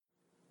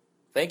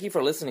Thank you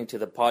for listening to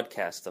the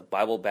podcast of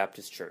Bible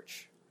Baptist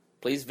Church.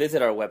 Please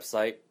visit our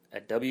website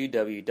at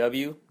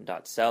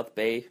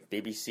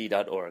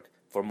www.southbaybbc.org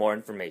for more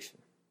information.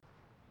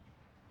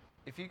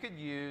 If you could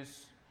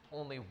use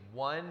only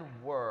one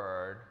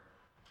word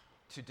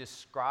to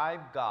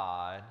describe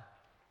God,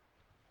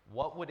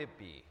 what would it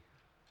be?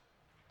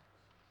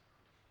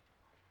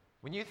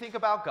 When you think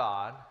about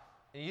God,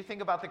 and you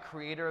think about the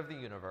creator of the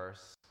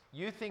universe,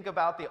 you think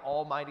about the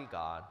Almighty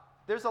God,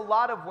 there's a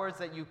lot of words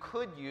that you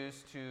could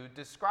use to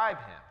describe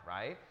him,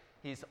 right?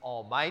 He's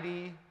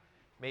almighty,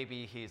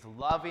 maybe he's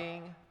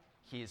loving,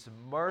 he's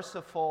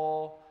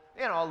merciful,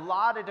 a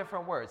lot of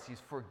different words. He's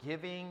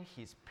forgiving,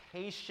 he's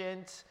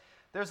patient.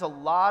 There's a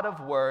lot of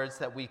words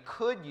that we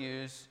could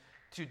use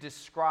to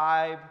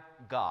describe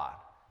God,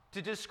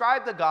 to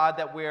describe the God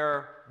that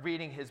we're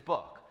reading his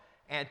book,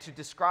 and to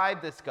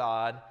describe this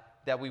God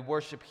that we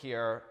worship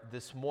here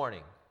this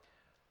morning.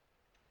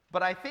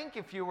 But I think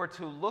if you were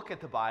to look at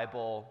the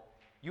Bible,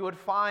 you would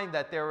find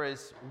that there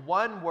is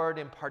one word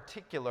in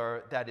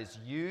particular that is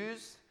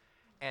used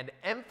and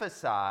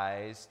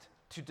emphasized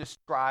to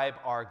describe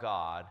our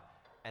God,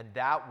 and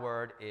that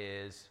word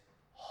is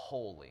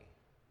holy.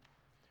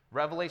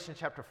 Revelation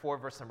chapter 4,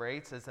 verse number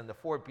 8 says, "And the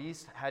four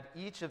beasts had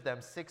each of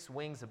them 6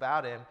 wings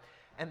about him,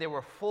 and they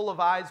were full of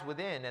eyes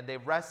within, and they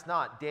rest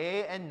not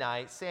day and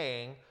night,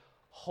 saying,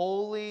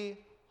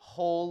 Holy,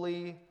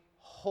 holy,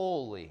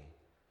 holy,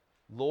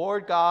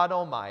 Lord God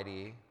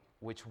Almighty,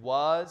 which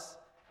was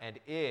and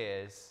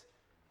is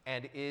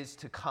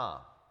to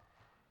come."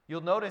 You'll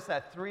notice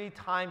that 3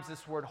 times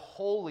this word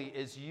holy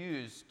is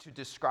used to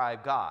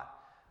describe God.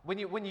 When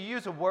you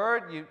use a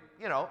word, you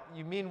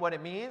mean what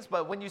it means,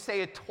 but when you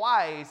say it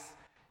twice,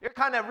 you're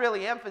kind of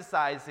really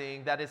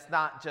emphasizing that it's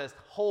not just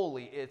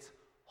holy, it's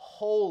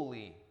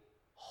holy,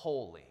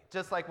 holy.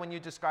 Just like when you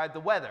describe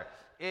the weather,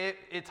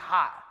 it's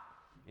hot.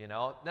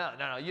 No,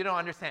 you don't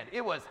understand.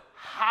 It was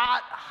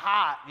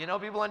hot.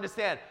 People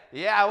understand.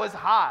 Yeah, it was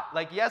hot.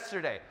 Like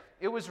yesterday,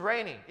 it was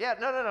raining. Yeah,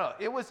 no.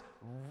 It was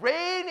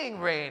raining.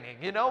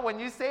 When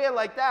you say it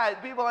like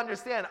that, people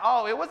understand.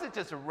 Oh, it wasn't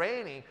just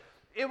raining.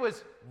 It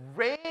was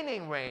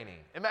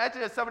raining.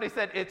 Imagine if somebody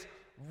said, it's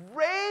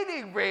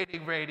raining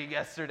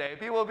yesterday.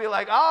 People will be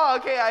like, oh,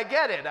 okay, I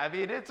get it. I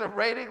mean, it's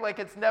raining like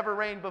it's never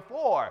rained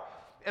before.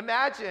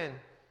 Imagine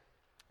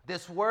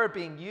this word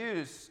being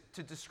used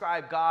to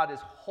describe God as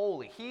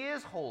holy. He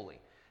is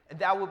holy, and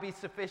that will be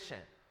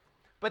sufficient.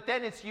 But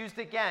then it's used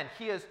again.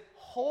 He is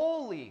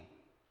holy.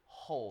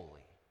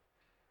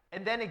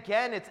 And then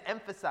again it's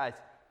emphasized.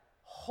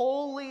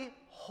 Holy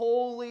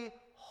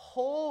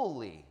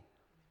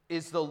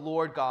is the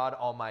Lord God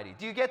Almighty.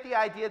 Do you get the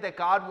idea that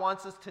God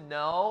wants us to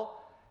know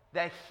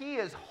that he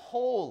is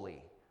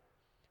holy?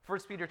 1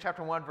 Peter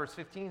chapter 1, verse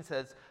 15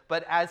 says,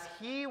 "But as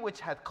he which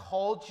hath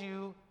called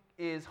you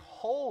is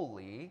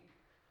holy,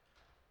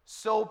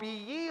 so be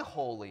ye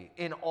holy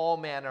in all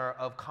manner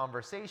of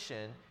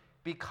conversation,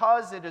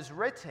 because it is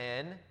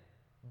written,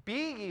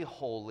 Be ye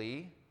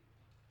holy,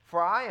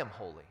 for I am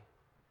holy."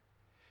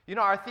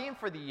 Our theme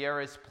for the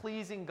year is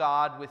pleasing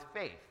God with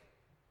faith.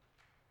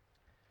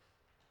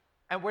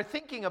 And we're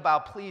thinking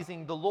about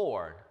pleasing the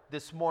Lord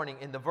this morning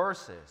in the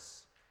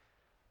verses.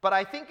 But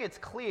I think it's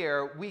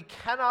clear we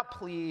cannot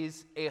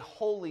please a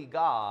holy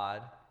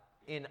God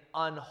in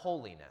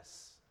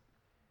unholiness.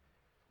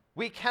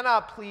 We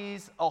cannot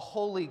please a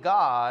holy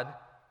God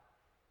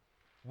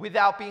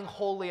without being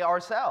holy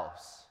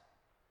ourselves.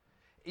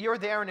 You're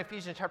there in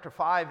Ephesians chapter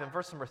 5 and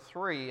verse number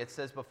 3. It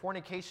says, "But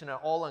fornication and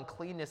all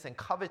uncleanness and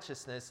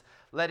covetousness,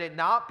 let it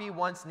not be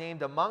once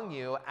named among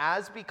you,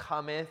 as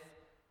becometh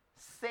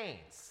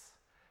saints."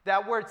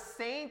 That word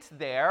saint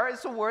there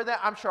is a word that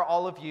I'm sure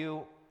all of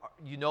you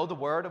know the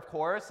word, of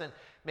course, and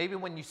maybe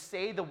when you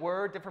say the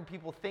word, different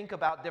people think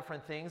about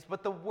different things,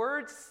 but the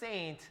word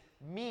saint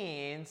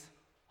means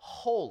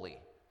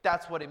holy.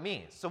 That's what it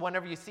means. So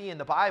whenever you see in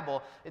the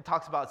Bible, it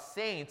talks about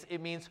saints, it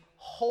means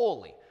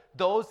holy.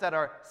 Those that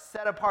are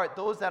set apart,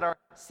 those that are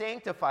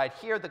sanctified.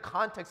 Here, the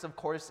context, of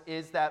course,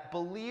 is that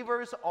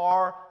believers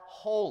are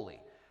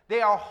holy.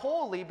 They are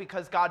holy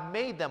because God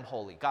made them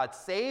holy. God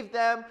saved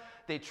them.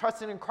 They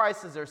trusted in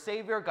Christ as their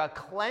Savior. God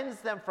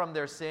cleansed them from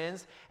their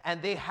sins,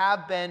 and they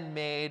have been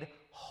made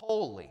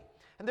holy.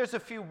 And there's a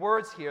few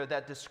words here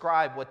that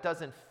describe what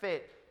doesn't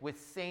fit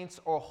with saints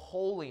or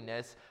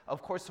holiness.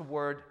 Of course, the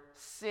word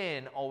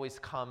sin always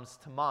comes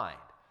to mind.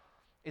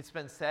 It's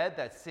been said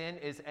that sin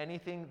is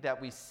anything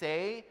that we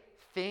say,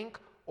 think,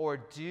 or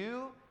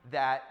do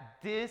that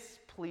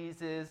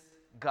displeases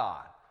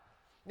God.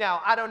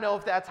 Now, I don't know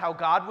if that's how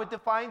God would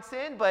define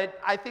sin, but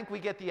I think we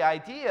get the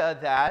idea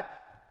that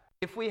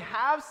if we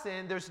have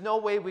sin, there's no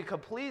way we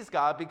could please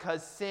God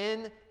because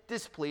sin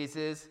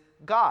displeases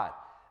God.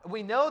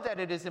 We know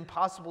that it is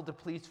impossible to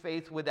please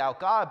faith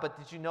without God, but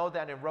did you know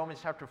that in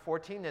Romans chapter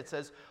 14 it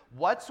says,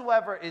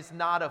 "Whatsoever is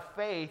not of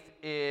faith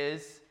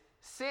is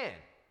sin."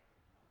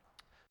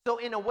 So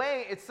in a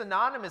way, it's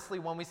synonymously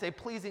when we say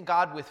pleasing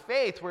God with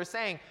faith, we're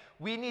saying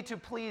we need to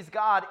please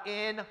God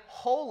in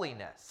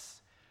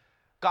holiness.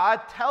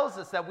 God tells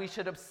us that we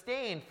should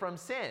abstain from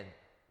sin.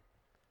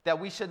 that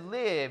we should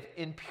live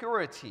in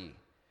purity.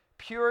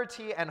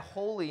 Purity and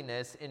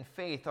holiness in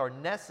faith are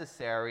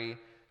necessary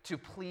to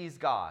please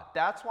God.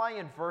 That's why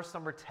in verse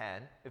number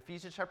 10,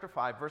 Ephesians chapter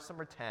 5, verse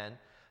number 10,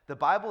 the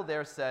Bible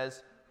there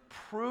says,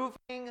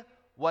 proving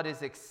what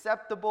is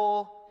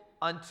acceptable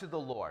unto the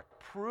Lord.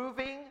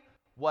 Proving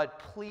what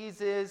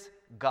pleases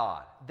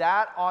God.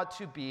 That ought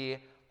to be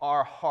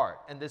our heart.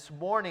 And this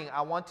morning,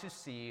 I want to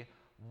see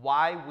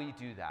why we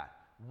do that.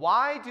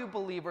 Why do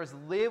believers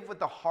live with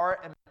the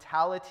heart and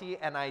mentality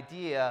and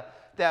idea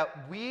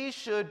that we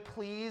should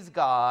please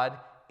God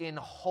in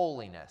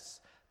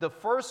holiness? The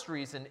first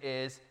reason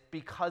is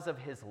because of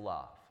his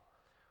love.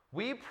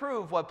 We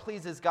prove what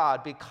pleases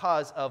God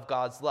because of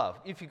God's love.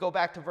 If you go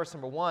back to verse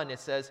number 1, it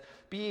says,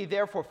 "Be ye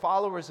therefore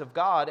followers of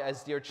God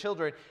as dear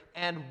children,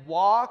 and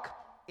walk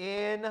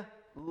in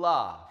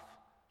love."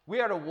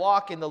 We are to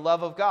walk in the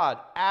love of God,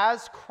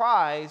 as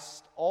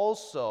Christ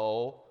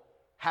also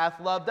hath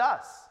loved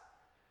us.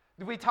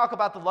 We talk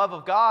about the love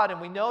of God,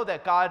 and we know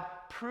that God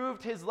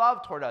proved his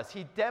love toward us.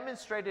 He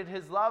demonstrated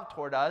his love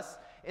toward us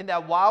in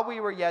that while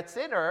we were yet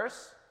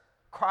sinners,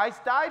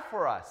 Christ died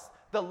for us.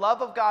 The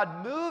love of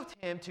God moved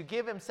him to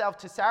give himself,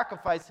 to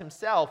sacrifice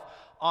himself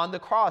on the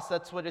cross.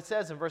 That's what it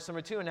says in verse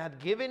number 2, and hath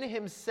given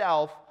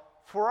himself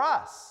for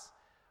us,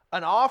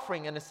 an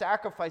offering and a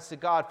sacrifice to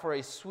God for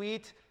a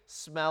sweet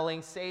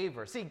smelling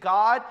savor. See,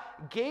 God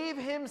gave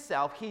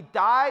himself. He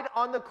died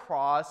on the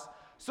cross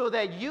so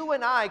that you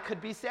and I could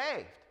be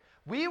saved.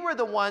 We were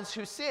the ones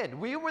who sinned.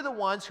 We were the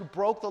ones who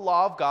broke the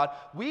law of God.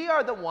 We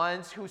are the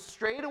ones who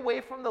strayed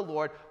away from the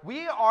Lord.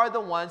 We are the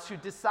ones who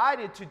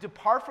decided to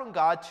depart from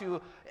God,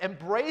 to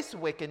embrace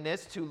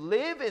wickedness, to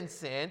live in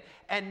sin,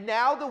 and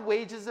now the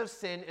wages of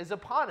sin is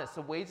upon us.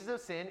 The wages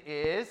of sin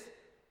is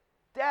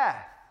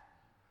death.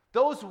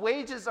 Those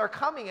wages are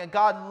coming, and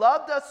God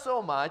loved us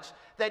so much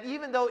that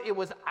even though it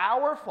was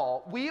our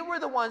fault, we were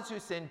the ones who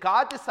sinned,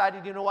 God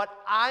decided, you know what,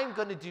 I'm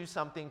going to do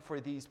something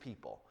for these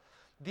people.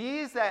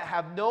 These that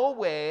have no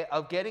way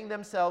of getting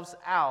themselves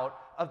out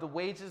of the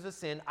wages of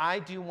sin, I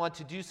do want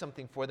to do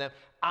something for them.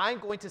 I'm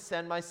going to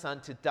send my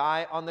son to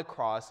die on the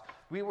cross.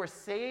 We were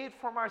saved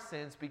from our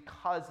sins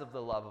because of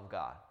the love of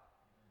God.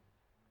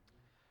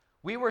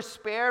 We were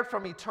spared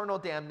from eternal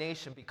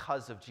damnation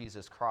because of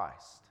Jesus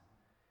Christ.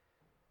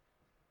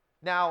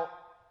 Now,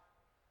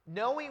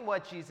 knowing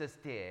what Jesus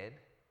did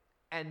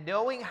and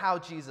knowing how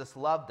Jesus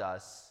loved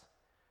us,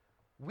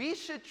 we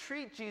should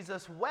treat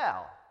Jesus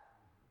well,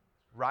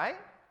 right?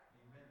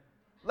 Amen.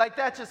 Like,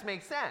 that just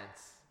makes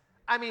sense.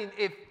 I mean,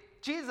 if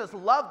Jesus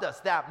loved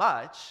us that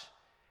much,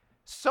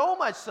 so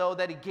much so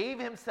that he gave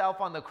himself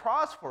on the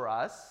cross for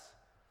us,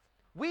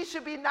 we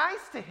should be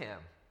nice to him.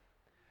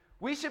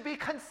 We should be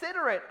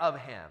considerate of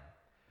him.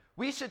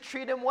 We should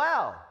treat him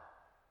well.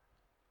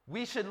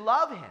 We should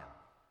love him.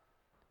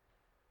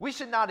 We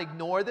should not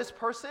ignore this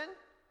person.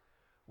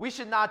 We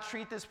should not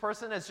treat this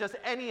person as just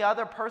any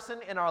other person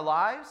in our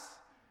lives.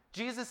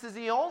 Jesus is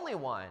the only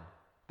one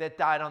that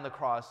died on the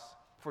cross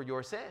for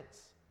your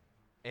sins.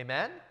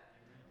 Amen?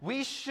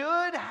 We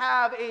should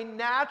have a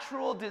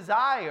natural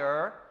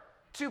desire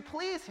to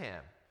please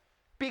him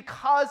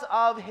because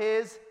of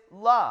his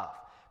love,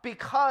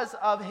 because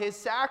of his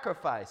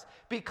sacrifice,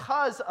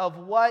 because of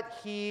what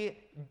he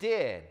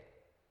did.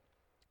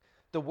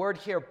 The word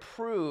here,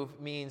 prove,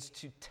 means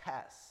to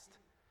test.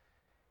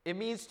 It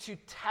means to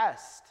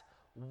test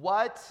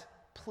what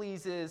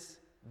pleases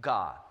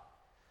God.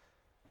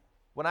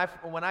 When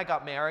I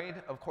got married,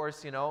 of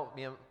course, me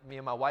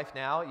and my wife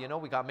now,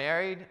 we got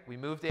married, we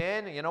moved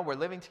in, we're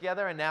living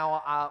together, and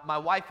now my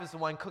wife is the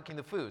one cooking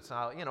the food.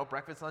 So,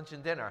 breakfast, lunch,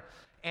 and dinner.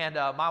 And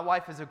my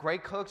wife is a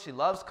great cook. She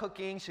loves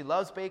cooking, she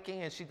loves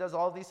baking, and she does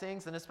all these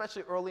things, and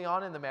especially early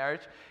on in the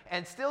marriage.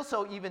 And still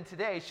so even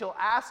today, she'll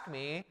ask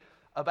me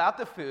about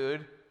the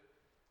food,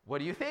 what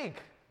do you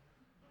think?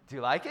 Do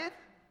you like it?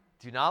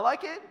 Do you not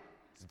like it?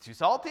 Is it too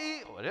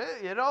salty?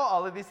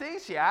 All of these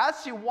things she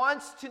asks. She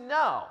wants to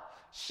know.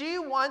 She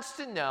wants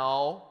to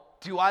know,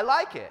 do I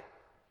like it?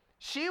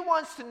 She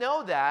wants to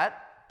know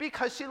that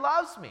because she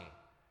loves me.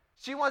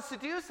 She wants to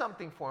do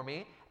something for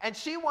me, and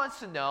she wants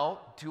to know,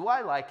 do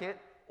I like it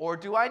or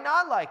do I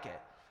not like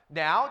it?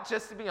 Now,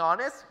 just to be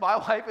honest, my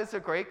wife is a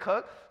great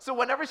cook, so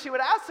whenever she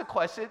would ask the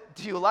question,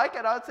 do you like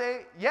it? I would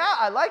say, yeah,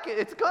 I like it.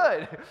 It's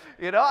good.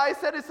 I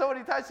said it so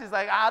many times. She's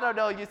like, I don't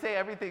know. You say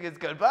everything is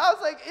good. But I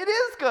was like, it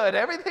is good.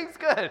 Everything's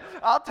good.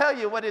 I'll tell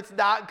you when it's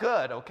not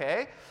good,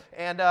 okay?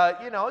 And,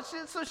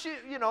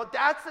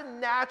 that's a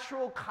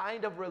natural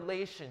kind of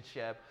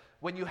relationship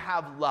when you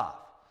have love.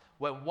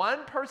 When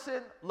one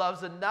person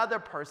loves another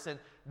person,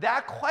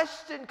 that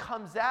question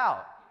comes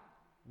out.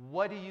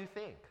 What do you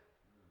think?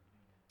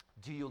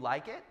 Do you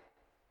like it?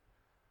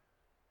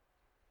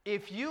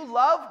 If you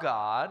love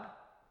God,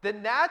 the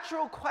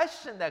natural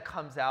question that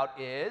comes out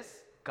is,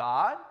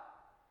 God,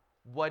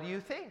 what do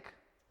you think?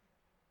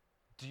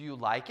 Do you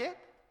like it?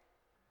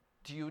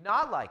 Do you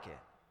not like it?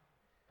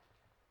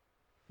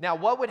 Now,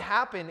 what would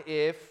happen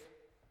if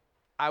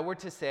I were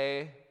to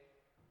say,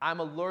 I'm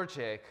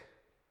allergic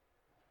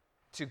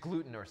to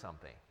gluten or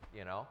something,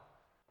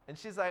 And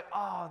she's like,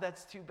 oh,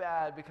 that's too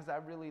bad because I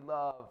really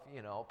love,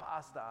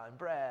 pasta and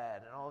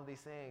bread and all of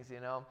these things,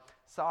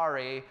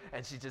 Sorry.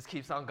 And she just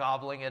keeps on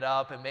gobbling it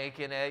up and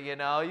making it,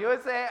 You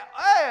would say,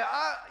 hey,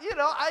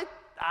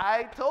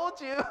 I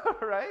told you,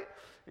 right?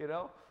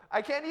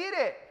 I can't eat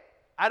it.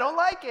 I don't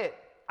like it.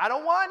 I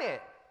don't want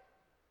it.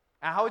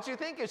 And how would you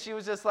think if she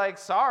was just like,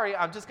 sorry,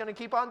 I'm just going to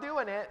keep on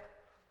doing it?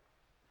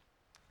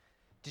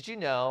 Did you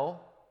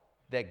know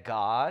that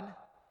God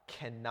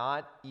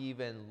cannot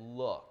even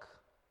look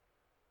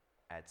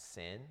at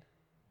sin?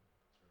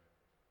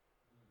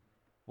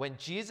 When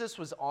Jesus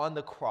was on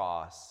the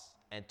cross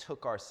and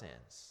took our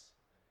sins,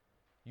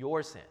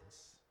 your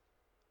sins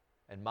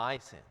and my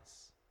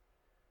sins,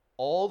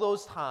 all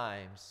those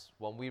times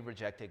when we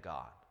rejected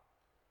God,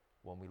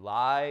 when we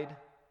lied,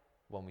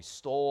 when we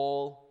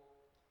stole,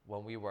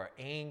 when we were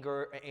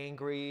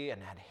angry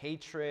and had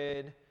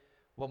hatred,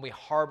 when we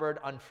harbored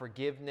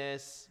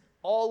unforgiveness,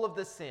 all of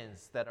the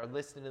sins that are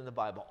listed in the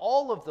Bible,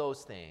 all of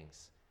those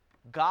things,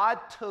 God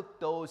took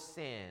those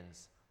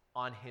sins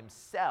on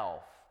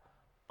himself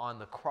on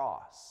the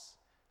cross.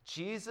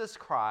 Jesus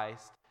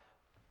Christ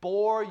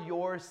bore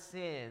your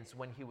sins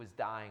when he was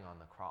dying on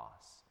the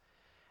cross.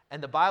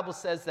 And the Bible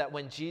says that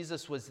when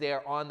Jesus was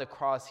there on the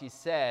cross, he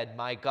said,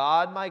 my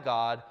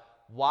God,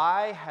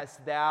 why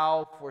hast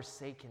thou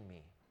forsaken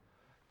me?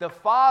 The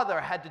Father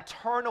had to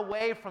turn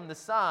away from the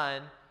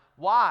Son.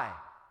 Why?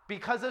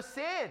 Because of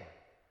sin.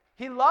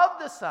 He loved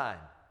the Son.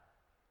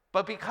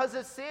 But because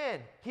of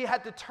sin, he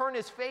had to turn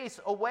his face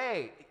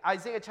away.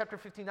 Isaiah chapter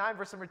 59,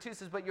 verse number 2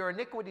 says, but your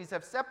iniquities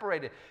have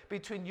separated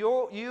between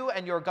you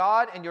and your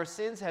God, and your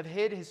sins have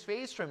hid his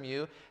face from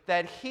you,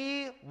 that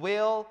he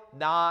will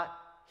not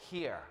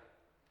hear.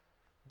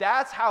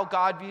 That's how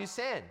God views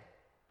sin.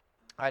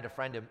 I had a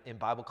friend in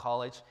Bible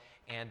college,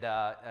 and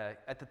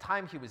at the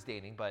time he was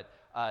dating, but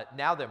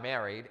now they're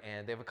married,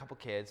 and they have a couple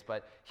kids,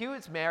 but he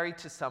was married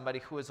to somebody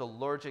who is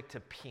allergic to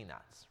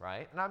peanuts,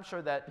 right? And I'm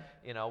sure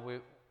that,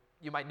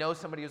 you might know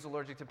somebody who's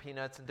allergic to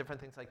peanuts and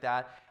different things like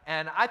that.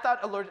 And I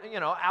thought,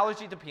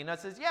 allergy to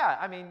peanuts is,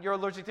 you're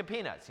allergic to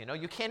peanuts.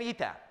 You can't eat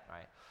that,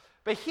 right?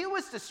 But he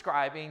was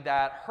describing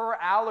that her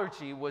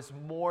allergy was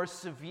more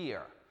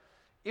severe.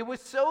 It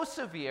was so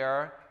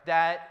severe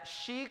that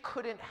she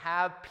couldn't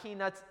have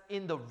peanuts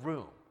in the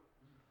room.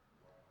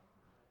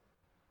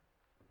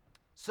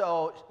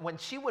 So when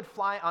she would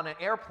fly on an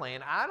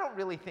airplane, I don't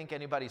really think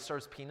anybody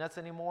serves peanuts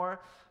anymore,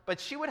 but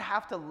she would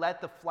have to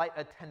let the flight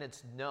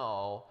attendants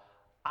know,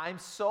 I'm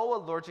so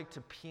allergic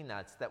to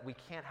peanuts that we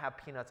can't have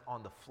peanuts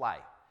on the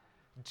flight.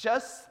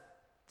 Just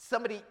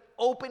somebody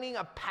opening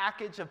a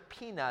package of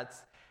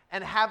peanuts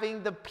and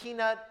having the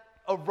peanut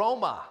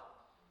aroma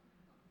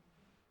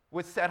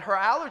would set her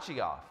allergy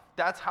off.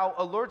 That's how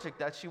allergic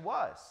that she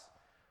was.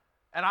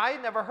 And I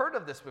had never heard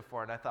of this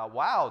before, and I thought,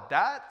 wow,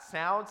 that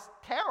sounds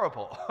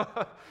terrible.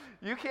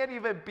 You can't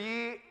even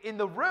be in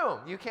the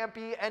room. You can't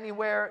be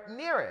anywhere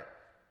near it.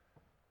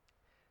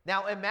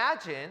 Now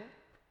imagine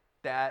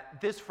that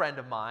this friend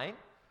of mine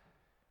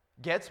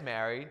gets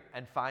married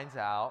and finds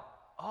out,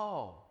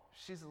 oh,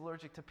 she's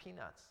allergic to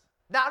peanuts.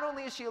 Not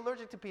only is she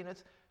allergic to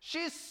peanuts,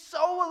 she's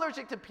so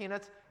allergic to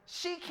peanuts,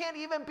 she can't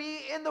even be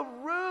in the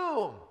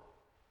room.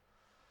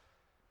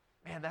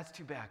 Man, that's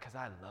too bad because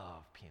I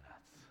love peanuts.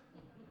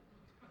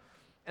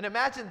 And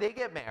imagine they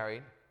get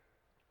married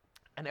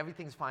and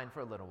everything's fine for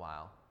a little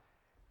while.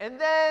 And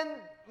then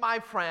my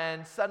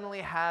friend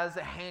suddenly has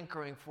a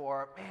hankering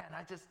for, man,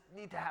 I just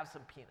need to have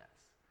some peanuts.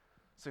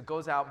 So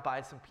goes out and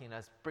buys some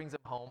peanuts, brings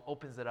them home,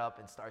 opens it up,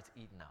 and starts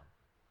eating them.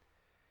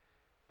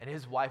 And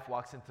his wife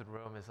walks into the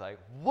room and is like,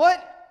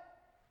 what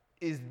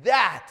is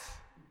that?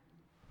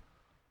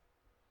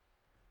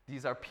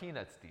 These are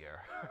peanuts,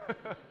 dear.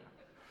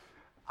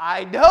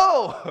 I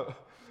know.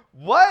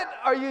 What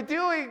are you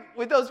doing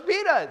with those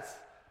peanuts?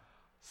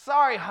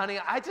 Sorry, honey,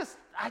 I just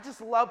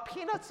love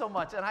peanuts so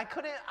much, and I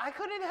couldn't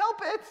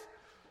help it.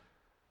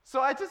 So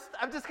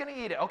I'm just gonna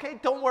eat it, okay?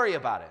 Don't worry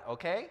about it,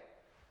 okay?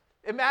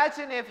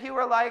 Imagine if he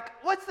were like,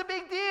 what's the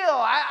big deal?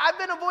 I've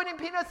been avoiding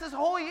peanuts this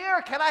whole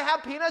year. Can I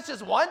have peanuts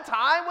just one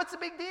time? What's the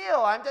big deal?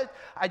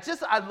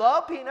 I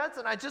love peanuts,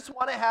 and I just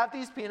want to have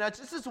these peanuts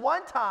just this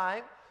one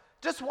time.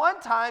 Just one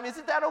time.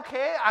 Isn't that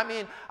okay? I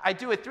mean, I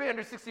do it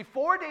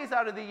 364 days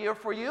out of the year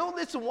for you.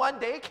 This one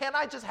day, can't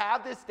I just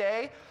have this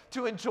day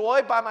to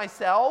enjoy by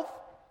myself?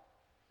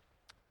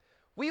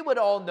 We would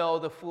all know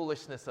the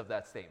foolishness of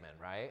that statement,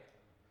 right?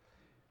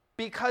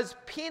 Because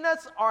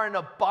peanuts are an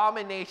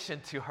abomination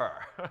to her.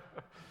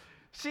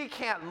 She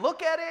can't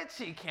look at it.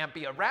 She can't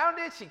be around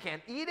it. She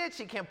can't eat it.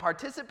 She can't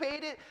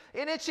participate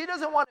in it. She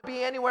doesn't want to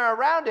be anywhere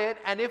around it.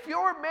 And if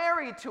you're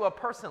married to a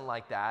person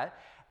like that,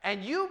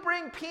 and you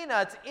bring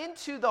peanuts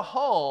into the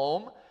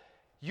home,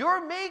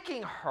 you're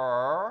making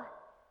her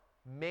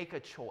make a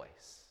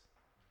choice.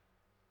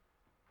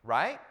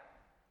 Right?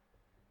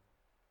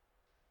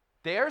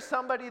 There's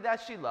somebody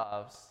that she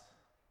loves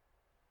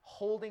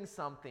holding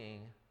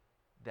something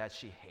that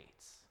she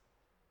hates.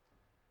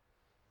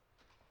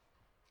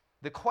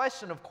 The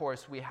question, of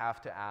course, we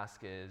have to ask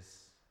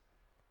is,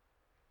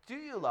 do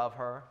you love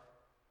her?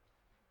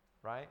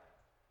 Right?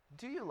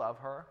 do you love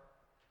her?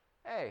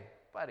 Hey,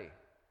 buddy,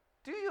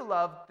 do you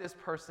love this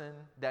person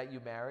that you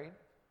married?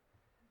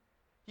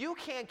 You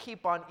can't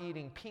keep on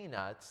eating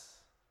peanuts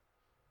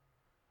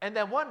and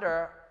then I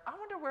wonder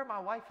where my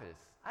wife is.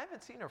 I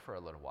haven't seen her for a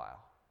little while.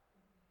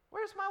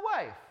 Where's my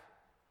wife?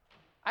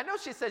 I know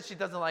she says she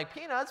doesn't like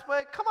peanuts,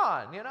 but come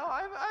on,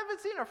 I haven't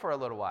seen her for a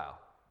little while.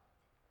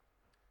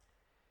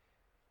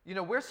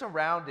 We're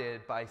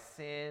surrounded by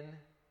sin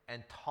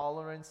and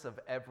tolerance of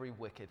every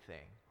wicked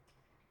thing.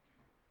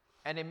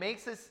 And it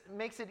makes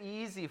it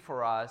easy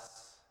for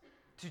us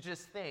to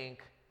just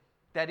think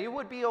that it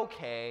would be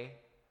okay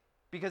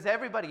because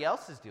everybody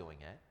else is doing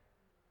it.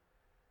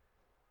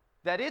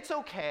 That it's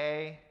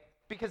okay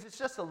because it's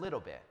just a little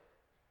bit.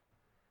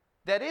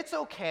 That it's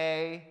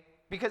okay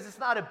because it's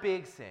not a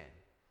big sin.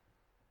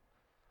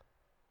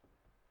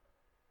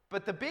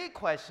 But the big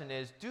question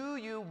is, do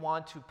you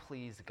want to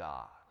please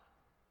God?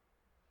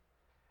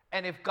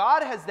 And if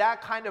God has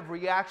that kind of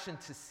reaction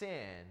to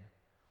sin,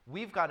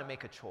 we've got to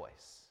make a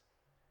choice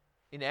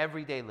in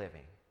everyday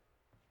living.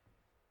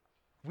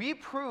 We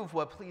prove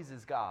what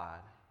pleases God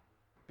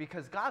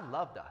because God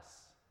loved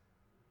us.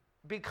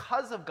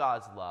 Because of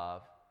God's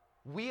love,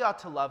 we ought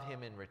to love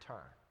him in return.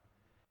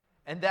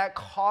 And that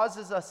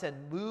causes us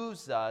and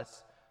moves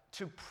us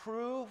to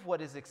prove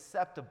what is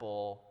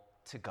acceptable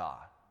to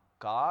God.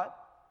 God,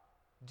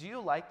 do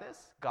you like this?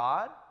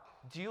 God,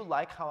 do you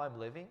like how I'm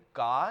living?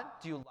 God,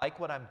 do you like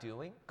what I'm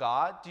doing?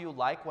 God, do you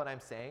like what I'm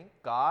saying?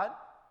 God,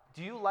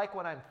 do you like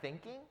what I'm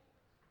thinking?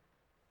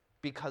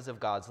 Because of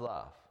God's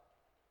love.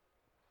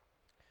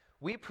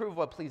 We prove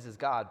what pleases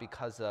God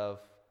because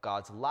of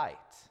God's light.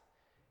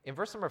 In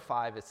verse number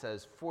 5, it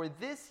says, "For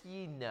this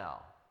ye know."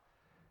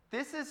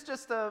 This is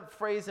just a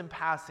phrase in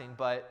passing,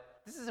 but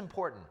this is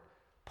important.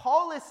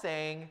 Paul is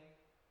saying,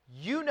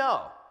 you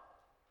know.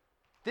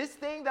 This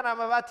thing that I'm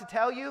about to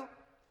tell you,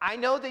 I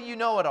know that you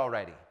know it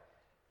already.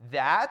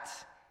 That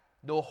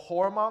no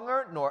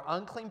whoremonger, nor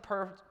unclean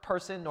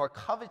person, nor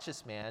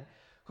covetous man,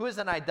 who is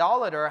an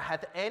idolater,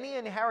 hath any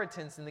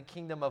inheritance in the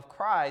kingdom of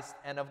Christ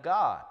and of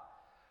God.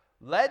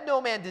 Let no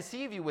man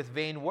deceive you with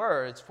vain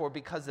words, for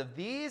because of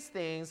these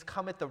things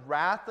cometh the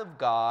wrath of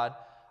God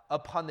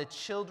upon the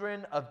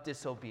children of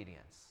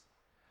disobedience.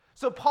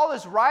 So Paul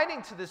is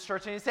writing to this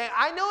church and he's saying,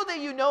 I know that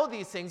you know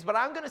these things, but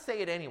I'm going to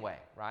say it anyway,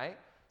 right?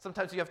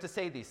 Sometimes you have to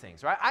say these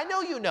things, right? I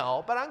know you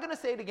know, but I'm going to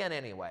say it again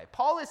anyway.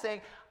 Paul is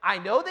saying, I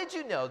know that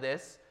you know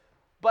this,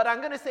 but I'm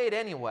going to say it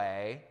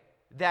anyway,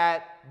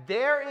 that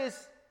there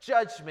is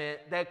judgment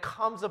that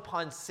comes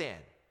upon sin.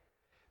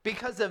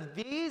 Because of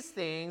these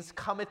things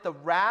cometh the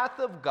wrath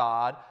of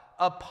God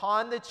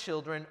upon the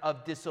children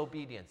of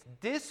disobedience.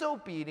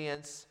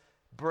 Disobedience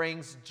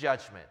brings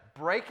judgment.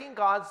 Breaking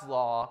God's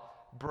law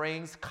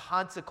brings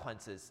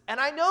consequences. And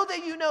I know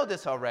that you know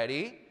this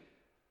already,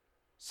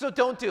 so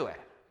don't do it,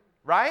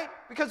 right?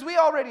 Because we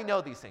already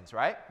know these things,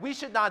 right? We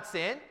should not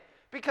sin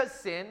because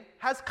sin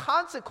has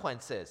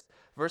consequences.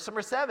 Verse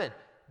number 7,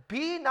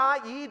 be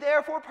not ye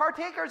therefore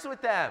partakers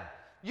with them.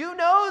 You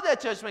know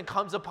that judgment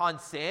comes upon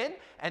sin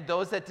and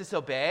those that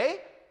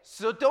disobey,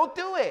 so don't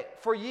do it.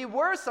 For ye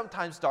were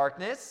sometimes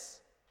darkness,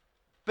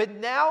 but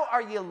now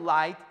are ye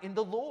light in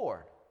the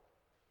Lord.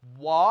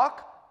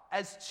 Walk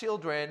as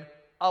children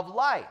of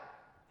light,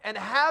 and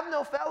have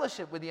no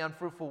fellowship with the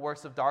unfruitful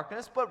works of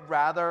darkness, but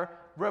rather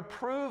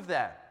reprove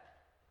them.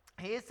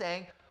 He is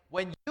saying,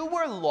 when you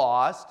were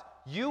lost,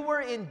 you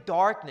were in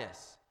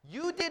darkness.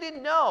 You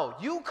didn't know.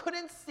 You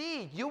couldn't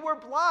see. You were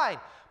blind.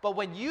 But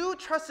when you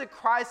trusted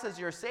Christ as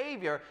your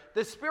Savior,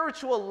 the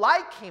spiritual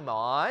light came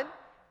on,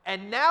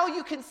 and now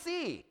you can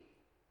see.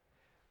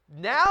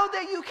 Now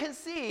that you can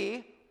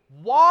see,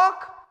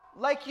 walk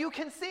like you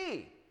can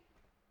see.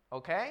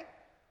 Okay?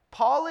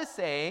 Paul is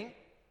saying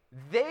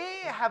they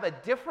have a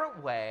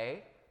different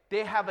way,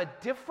 they have a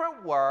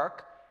different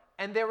work,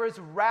 and there is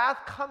wrath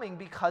coming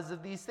because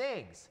of these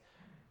things.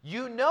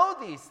 You know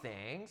these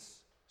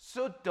things,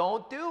 so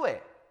don't do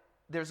it.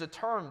 There's a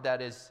term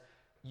that is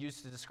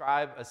used to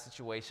describe a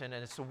situation,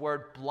 and it's the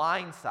word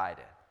blindsided,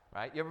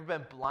 right? You ever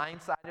been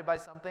blindsided by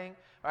something?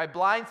 Right?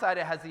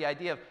 Blindsided has the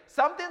idea of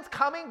something's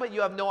coming, but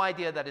you have no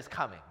idea that it's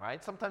coming,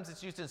 right? Sometimes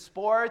it's used in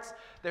sports.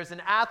 There's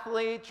an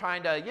athlete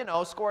trying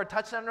to, score a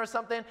touchdown or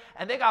something,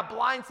 and they got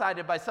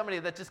blindsided by somebody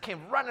that just came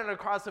running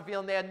across the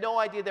field, and they had no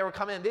idea they were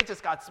coming, and they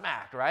just got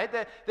smacked, right?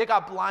 They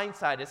got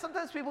blindsided.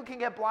 Sometimes people can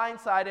get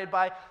blindsided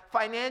by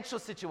financial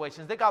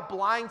situations. They got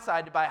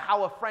blindsided by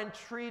how a friend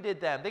treated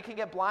them. They can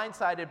get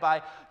blindsided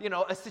by,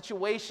 a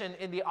situation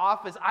in the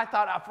office. I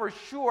thought for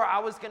sure I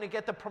was going to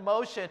get the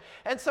promotion,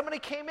 and somebody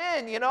came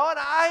in, and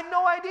I had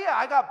no idea.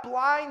 I got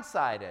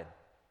blindsided.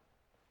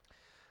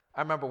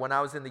 I remember when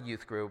I was in the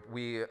youth group,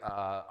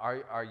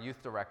 our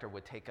youth director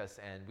would take us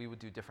and we would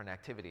do different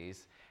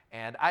activities.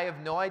 And I have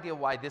no idea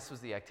why this was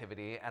the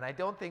activity, and I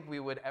don't think we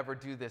would ever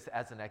do this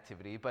as an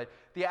activity, but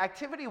the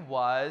activity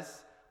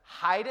was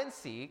hide and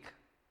seek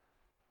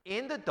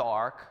in the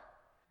dark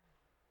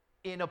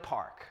in a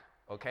park,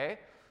 okay?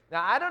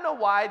 Now, I don't know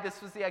why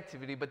this was the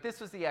activity, but this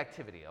was the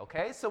activity,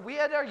 okay? So we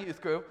had our youth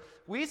group.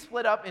 We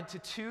split up into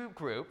two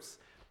groups.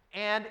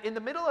 And in the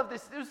middle of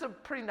this, there's a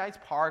pretty nice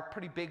park,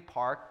 pretty big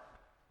park.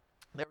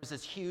 There was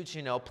this huge,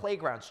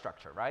 playground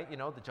structure, right?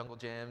 The jungle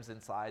gyms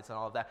and slides and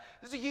all of that.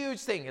 It's a huge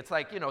thing. It's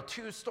like,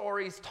 2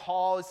 stories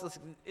tall. It's this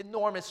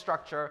enormous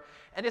structure.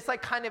 And it's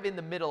like kind of in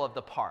the middle of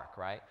the park,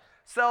 right?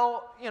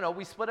 So,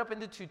 we split up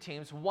into 2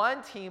 teams.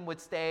 One team would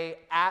stay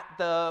at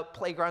the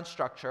playground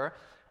structure,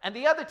 and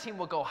the other team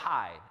would go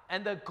hide.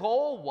 And the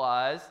goal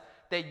was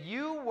that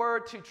you were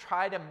to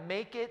try to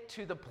make it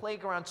to the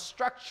playground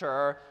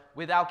structure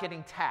without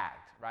getting tagged,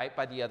 right,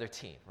 by the other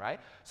team, right?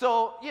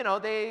 So,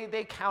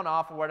 they count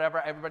off or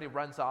whatever. Everybody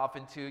runs off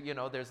into,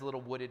 there's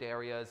little wooded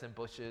areas and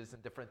bushes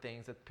and different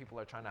things that people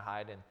are trying to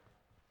hide in.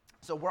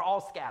 So we're all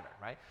scattered,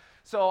 right?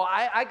 So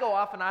I go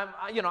off and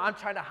I'm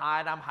trying to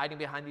hide. I'm hiding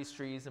behind these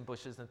trees and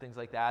bushes and things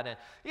like that. And,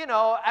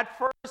 at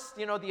first,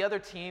 the other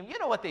team, you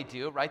know what they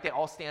do, right? They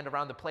all stand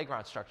around the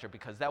playground structure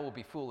because that would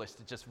be foolish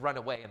to just run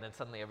away and then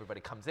suddenly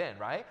everybody comes in,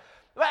 right?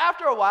 But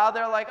after a while,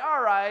 they're like,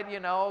 all right,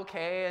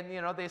 okay.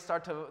 And, they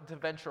start to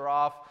venture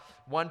off.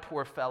 One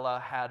poor fella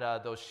had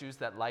those shoes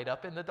that light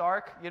up in the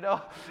dark,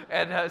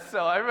 And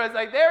so everybody's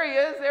like, there he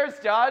is. There's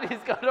John. He's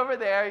gone over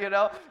there,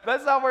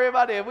 Let's not worry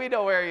about him. We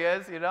know where he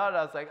is, And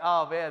I was like,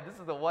 oh, man, this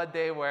is the one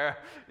day where,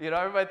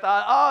 everybody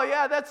thought, oh,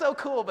 yeah, that's so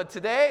cool. But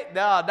today,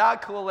 no,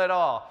 not cool at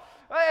all.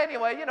 But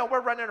anyway,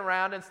 we're running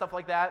around and stuff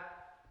like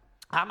that.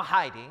 I'm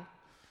hiding.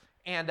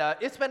 And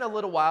it's been a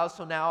little while,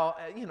 so now,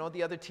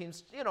 the other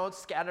teams,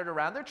 scattered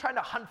around. They're trying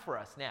to hunt for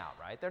us now,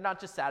 right? They're not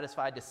just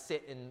satisfied to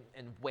sit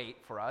and wait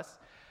for us.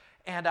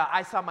 And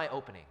I saw my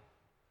opening.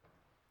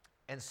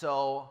 And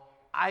so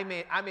I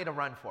made a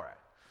run for it.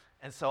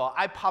 And so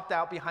I popped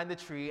out behind the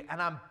tree,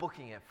 and I'm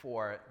booking it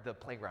for the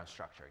playground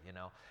structure,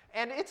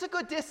 And it's a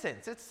good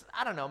distance. It's,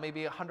 I don't know,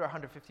 maybe 100,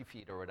 150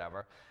 feet or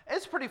whatever.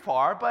 It's pretty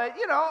far, but,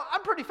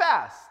 I'm pretty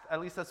fast. At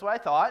least that's what I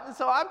thought. And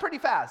so I'm pretty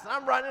fast. And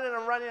I'm running and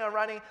I'm running and I'm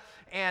running.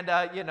 And,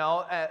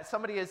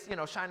 somebody is,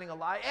 shining a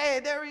light.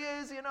 Hey, there he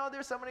is.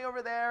 There's somebody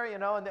over there,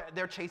 and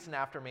they're chasing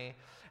after me.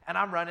 And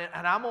I'm running,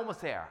 and I'm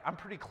almost there. I'm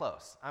pretty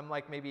close. I'm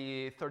like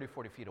maybe 30,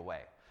 40 feet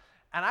away.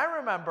 And I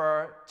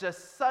remember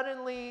just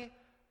suddenly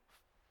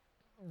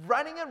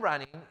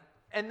running,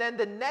 and then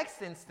the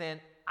next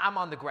instant, I'm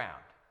on the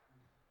ground.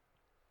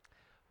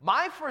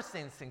 My first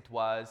instinct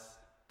was,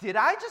 did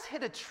I just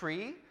hit a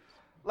tree?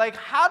 Like,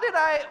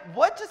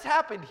 what just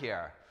happened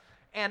here?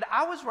 And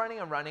I was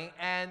running,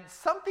 and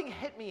something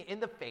hit me in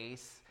the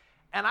face,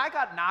 and I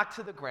got knocked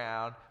to the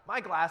ground.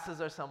 My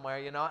glasses are somewhere,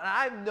 and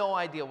I have no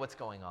idea what's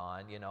going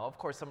on, Of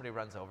course, somebody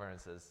runs over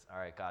and says, all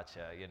right,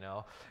 gotcha,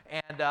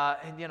 And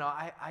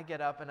I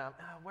get up, and I'm,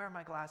 where are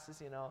my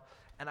glasses,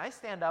 And I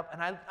stand up,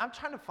 and I'm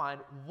trying to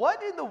find,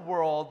 what in the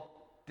world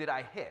did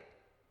I hit?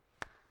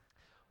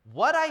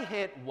 What I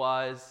hit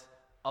was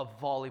a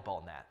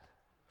volleyball net,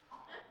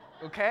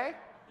 okay?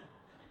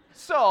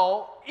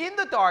 So, in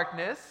the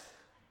darkness,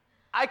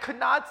 I could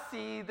not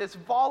see this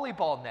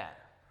volleyball net.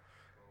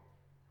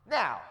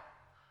 Now,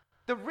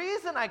 the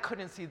reason I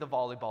couldn't see the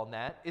volleyball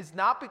net is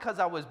not because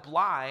I was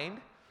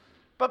blind,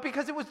 but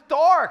because it was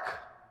dark.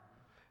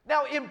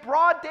 Now, in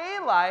broad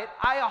daylight,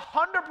 I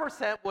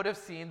 100% would have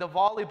seen the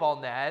volleyball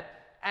net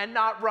and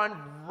not run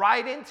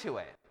right into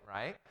it,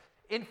 right?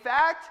 In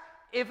fact,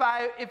 if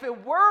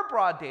it were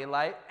broad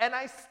daylight and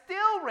I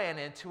still ran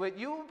into it,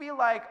 you would be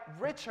like,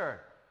 Richard,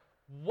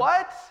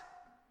 what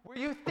were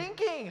you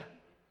thinking?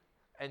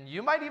 And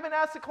you might even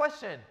ask the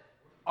question,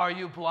 are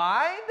you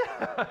blind?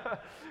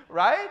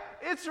 Right?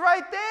 It's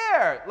right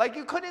there. Like,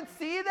 you couldn't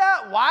see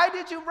that? Why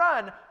did you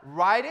run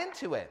right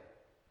into it?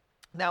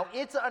 Now,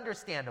 it's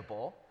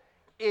understandable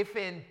if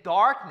in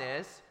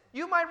darkness,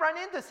 you might run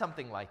into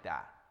something like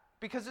that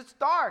because it's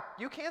dark.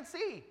 You can't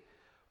see.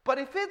 But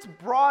if it's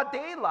broad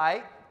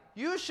daylight,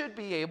 you should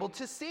be able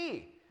to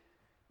see.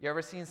 You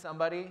ever seen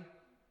somebody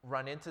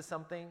run into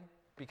something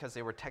because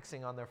they were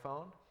texting on their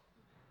phone?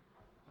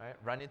 Right?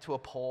 Run into a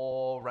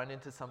pole, run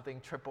into something,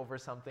 trip over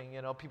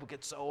something, people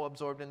get so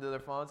absorbed into their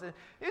phones. And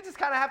you just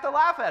kind of have to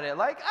laugh at it.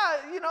 Like,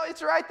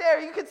 it's right there.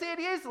 You can see it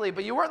easily,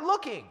 but you weren't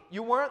looking.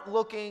 You weren't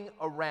looking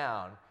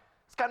around.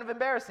 It's kind of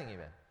embarrassing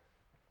even.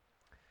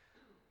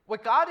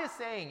 What God is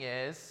saying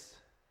is,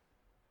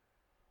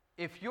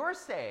 if you're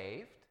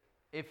saved,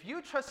 if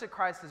you trusted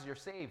Christ as your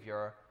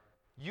Savior,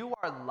 you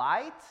are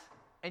light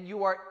and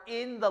you are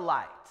in the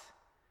light.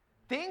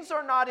 Things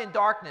are not in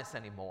darkness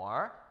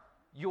anymore.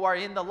 You are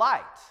in the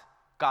light.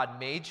 God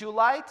made you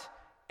light,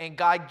 and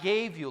God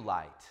gave you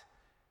light.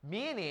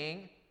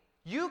 Meaning,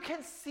 you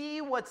can see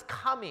what's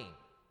coming.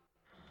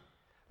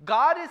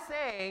 God is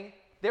saying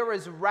there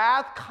is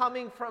wrath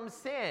coming from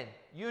sin.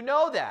 You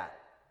know that.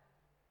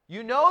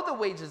 You know the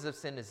wages of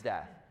sin is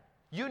death.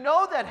 You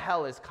know that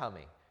hell is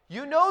coming.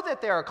 You know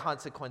that there are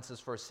consequences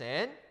for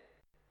sin.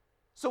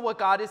 So what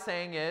God is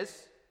saying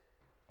is,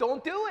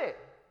 don't do it.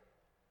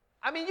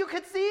 I mean, you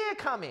could see it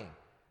coming.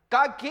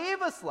 God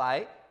gave us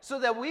light so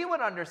that we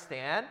would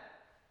understand,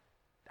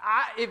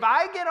 if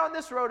I get on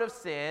this road of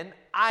sin,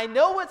 I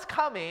know what's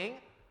coming,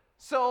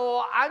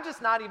 so I'm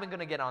just not even going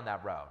to get on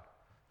that road.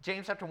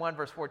 James chapter 1,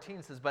 verse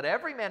 14 says, "But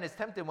every man is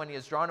tempted when he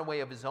is drawn away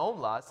of his own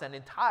lust and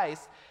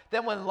enticed.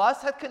 Then when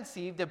lust hath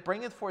conceived, it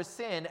bringeth forth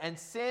sin. And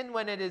sin,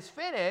 when it is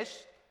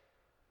finished,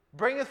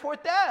 bringeth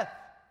forth death."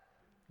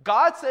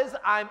 God says,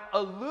 I'm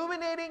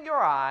illuminating your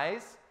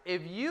eyes.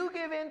 If you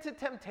give in to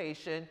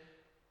temptation,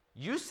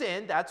 you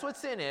sin. That's what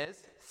sin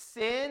is.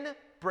 Sin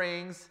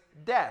brings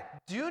death.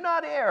 Do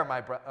not err,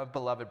 my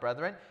beloved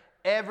brethren.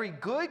 Every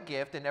good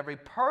gift and every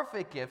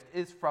perfect gift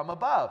is from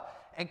above,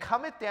 and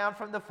cometh down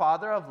from the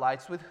Father of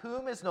lights, with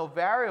whom is no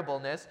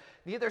variableness,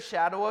 neither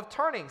shadow of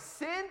turning.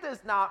 Sin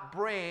does not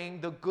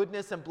bring the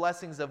goodness and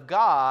blessings of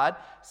God.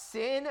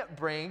 Sin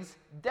brings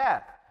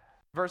death.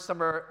 Verse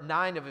number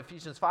 9 of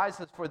Ephesians 5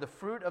 says, "For the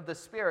fruit of the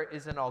Spirit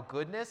is in all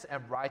goodness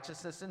and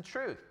righteousness and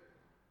truth."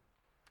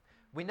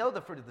 We know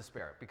the fruit of the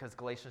Spirit because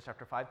Galatians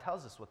chapter 5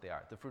 tells us what they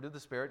are. The fruit of the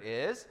Spirit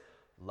is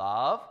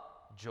love,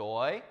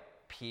 joy,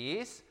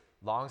 peace,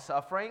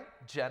 long-suffering,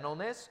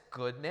 gentleness,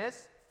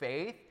 goodness,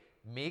 faith,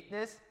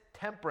 meekness,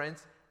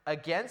 temperance.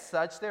 Against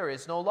such there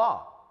is no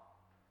law.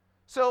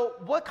 So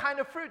what kind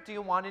of fruit do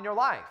you want in your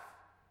life?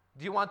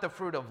 Do you want the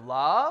fruit of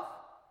love,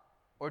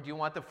 or do you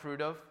want the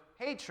fruit of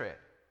hatred?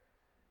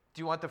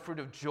 Do you want the fruit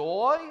of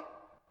joy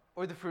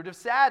or the fruit of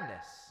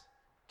sadness?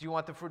 Do you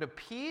want the fruit of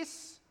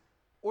peace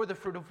or the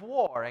fruit of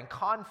war and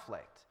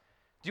conflict?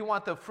 Do you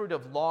want the fruit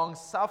of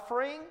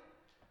long-suffering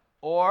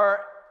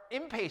or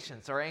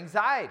impatience or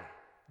anxiety?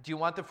 Do you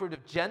want the fruit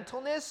of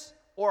gentleness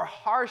or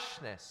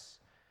harshness?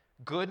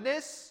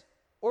 Goodness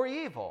or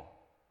evil?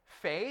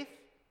 Faith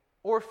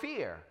or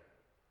fear?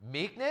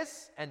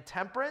 Meekness and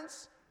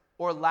temperance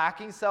or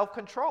lacking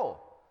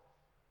self-control?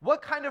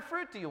 What kind of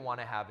fruit do you want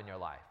to have in your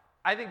life?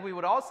 I think we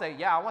would all say,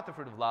 yeah, I want the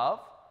fruit of love.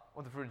 I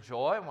want the fruit of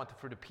joy. I want the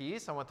fruit of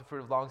peace. I want the fruit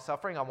of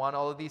long-suffering. I want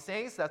all of these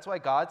things. That's why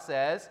God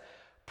says,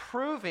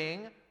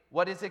 proving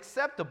what is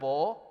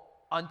acceptable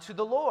unto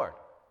the Lord.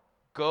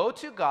 Go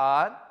to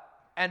God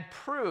and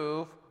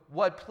prove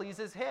what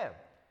pleases him.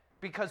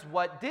 Because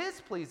what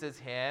displeases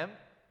him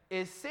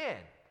is sin.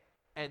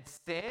 And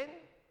sin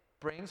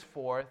brings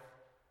forth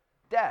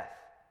death.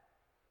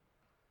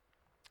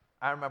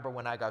 I remember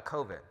when I got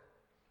COVID,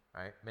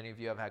 right? Many of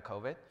you have had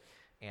COVID.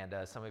 And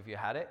some of you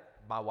had it.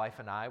 My wife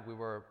and I, we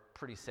were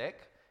pretty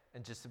sick.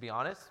 And just to be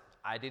honest,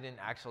 I didn't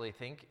actually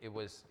think it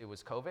was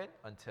COVID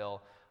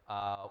until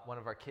one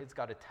of our kids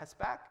got a test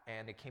back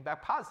and it came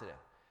back positive.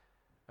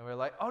 And we were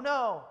like, oh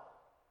no,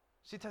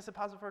 she tested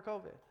positive for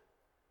COVID.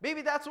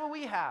 Maybe that's what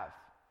we have.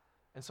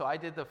 And so I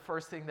did the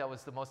first thing that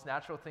was the most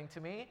natural thing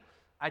to me.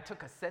 I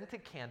took a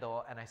scented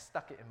candle and I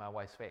stuck it in my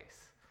wife's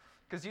face.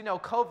 Because you know,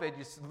 COVID,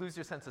 you lose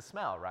your sense of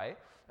smell, right?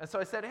 And so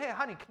I said, hey,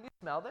 honey, can you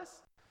smell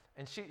this?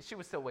 And she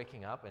was still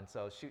waking up, and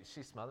so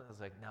she smelled it. I was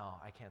like, no,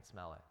 I can't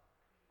smell it.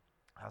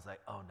 I was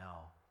like, oh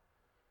no,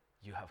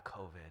 you have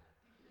COVID.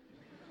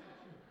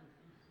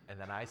 And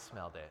then I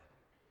smelled it,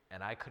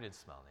 and I couldn't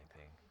smell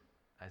anything.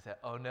 I said,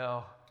 oh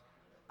no,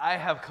 I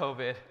have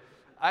COVID.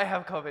 I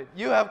have COVID.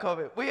 You have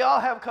COVID. We all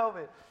have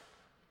COVID.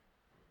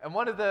 And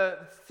one of the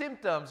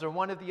symptoms or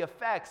one of the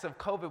effects of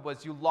COVID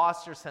was you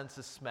lost your sense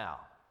of smell,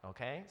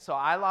 okay? So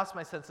I lost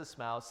my sense of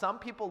smell. Some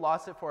people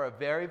lost it for a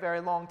very, very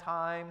long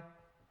time.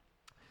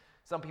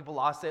 Some people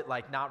lost it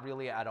like not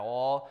really at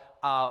all.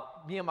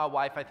 Me and my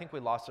wife, I think we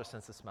lost our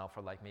sense of smell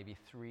for like maybe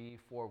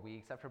 3-4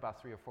 weeks. After about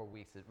 3 or 4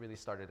 weeks, it really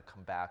started to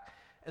come back.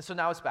 And so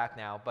now it's back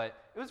now, but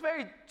it was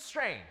very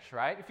strange,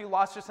 right? If you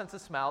lost your sense of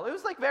smell, it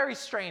was like very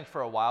strange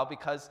for a while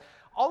because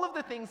all of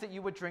the things that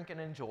you would drink and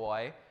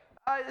enjoy,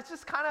 it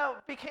just kind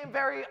of became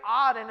very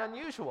odd and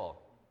unusual.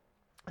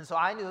 And so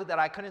I knew that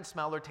I couldn't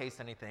smell or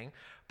taste anything.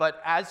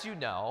 But as you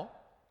know,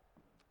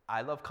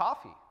 I love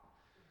coffee.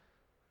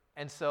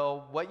 And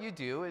so what you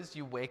do is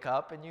you wake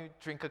up and you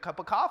drink a cup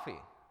of coffee.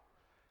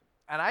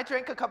 And I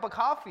drank a cup of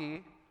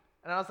coffee,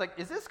 and I was like,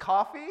 is this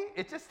coffee?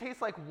 It just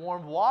tastes like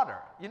warm water.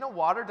 You know,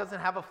 water doesn't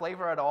have a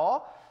flavor at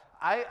all.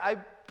 I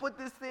put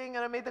this thing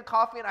and I made the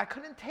coffee, and I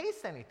couldn't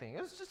taste anything.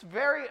 It was just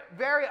very,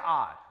 very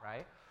odd,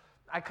 right?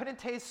 I couldn't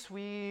taste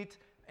sweet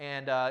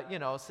and,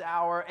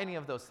 sour, any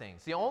of those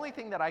things. The only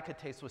thing that I could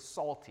taste was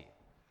salty.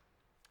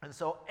 And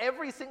so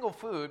every single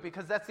food,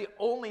 because that's the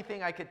only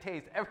thing I could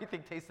taste,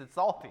 everything tasted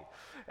salty.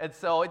 And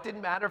so it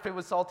didn't matter if it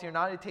was salty or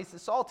not, it tasted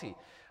salty.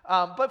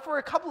 But for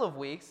a couple of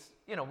weeks,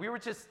 we were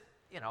just,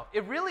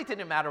 it really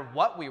didn't matter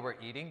what we were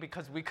eating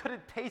because we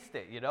couldn't taste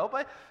it,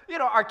 But,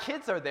 our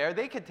kids are there,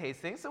 they could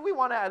taste things. So we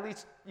want to at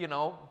least,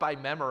 by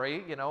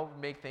memory,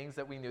 make things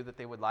that we knew that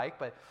they would like.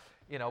 But,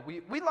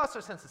 we lost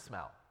our sense of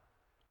smell.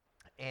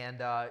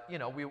 And,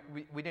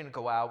 we didn't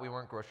go out, we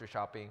weren't grocery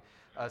shopping.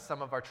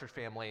 Some of our church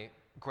family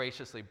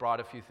graciously brought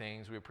a few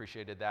things. We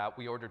appreciated that.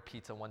 We ordered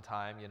pizza one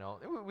time,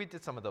 we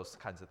did some of those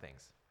kinds of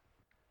things.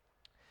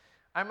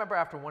 I remember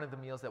after one of the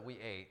meals that we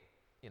ate,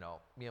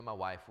 me and my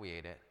wife, we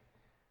ate it.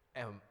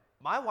 And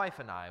my wife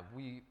and I,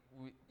 we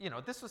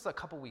this was a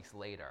couple weeks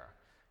later.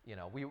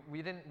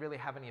 We didn't really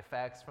have any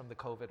effects from the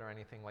COVID or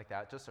anything like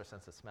that, just our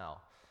sense of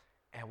smell.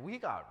 And we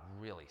got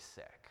really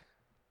sick.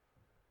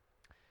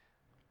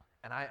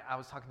 And And I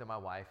was talking to my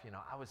wife,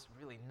 I was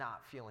really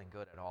not feeling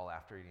good at all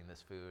after eating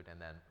this food.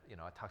 And then,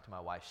 I talked to my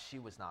wife. She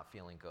was not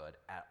feeling good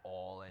at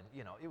all. And,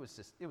 it was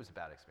a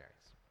bad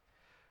experience.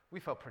 We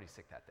felt pretty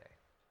sick that day.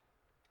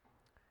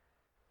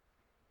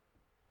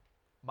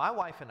 My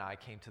wife and I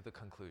came to the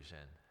conclusion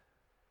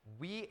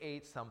we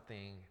ate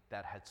something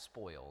that had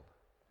spoiled,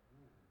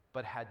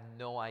 but had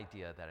no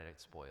idea that it had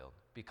spoiled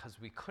because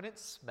we couldn't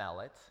smell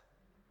it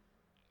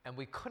and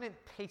we couldn't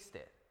taste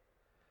it.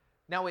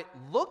 Now, it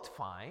looked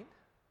fine.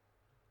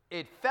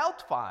 It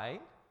felt fine.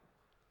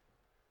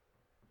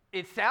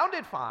 It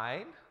sounded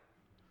fine.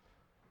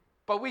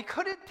 But we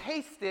couldn't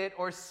taste it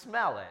or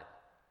smell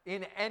it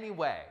in any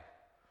way.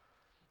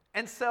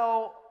 And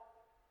so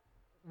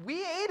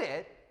we ate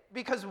it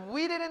because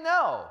we didn't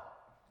know.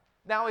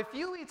 Now, if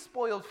you eat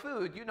spoiled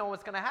food, you know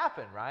what's going to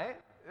happen, right?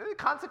 The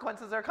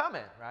consequences are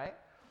coming, right?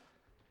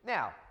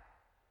 Now,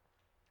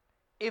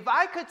 if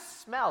I could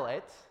smell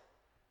it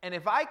and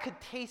if I could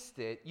taste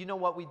it, you know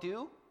what we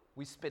do?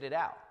 We spit it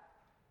out.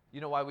 You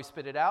know why we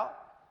spit it out?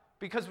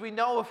 Because we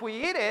know if we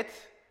eat it,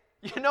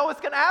 you know what's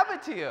going to happen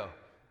to you.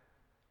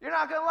 You're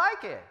not going to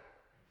like it.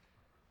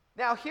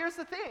 Now, here's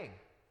the thing.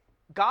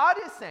 God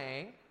is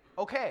saying,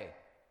 okay,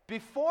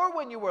 before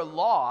when you were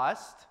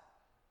lost,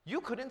 you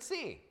couldn't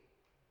see.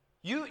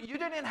 You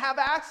didn't have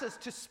access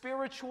to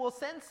spiritual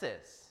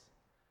senses.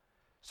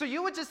 So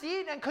you would just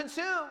eat and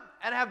consume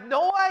and have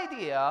no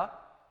idea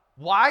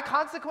why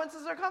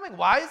consequences are coming.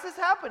 Why is this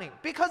happening?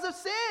 Because of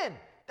sin.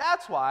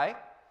 That's why.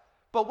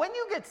 But when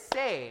you get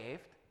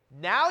saved,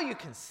 now you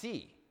can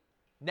see.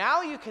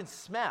 Now you can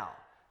smell.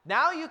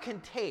 Now you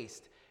can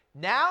taste.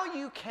 Now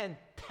you can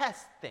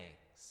test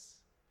things.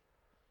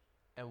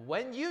 And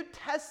when you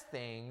test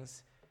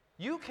things,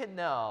 you can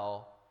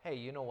know, hey,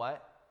 you know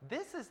what?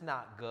 This is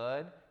not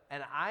good,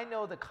 and I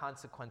know the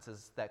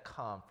consequences that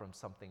come from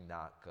something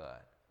not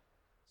good.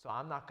 So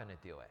I'm not going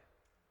to do it.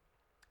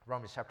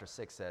 Romans chapter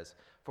 6 says,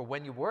 "For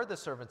when you were the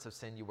servants of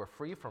sin, you were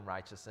free from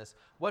righteousness.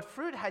 What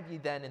fruit had ye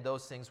then in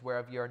those things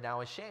whereof ye are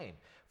now ashamed?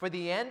 For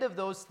the end of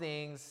those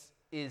things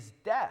is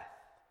death."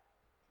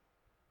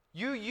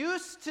 You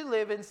used to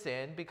live in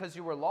sin because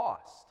you were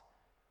lost.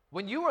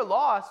 When you were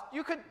lost,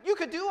 you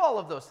could do all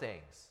of those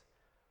things.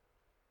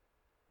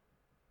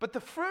 But the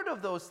fruit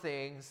of those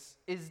things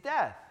is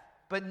death.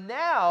 But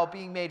now,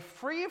 being made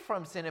free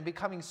from sin and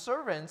becoming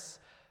servants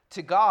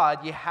to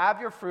God, ye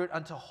have your fruit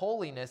unto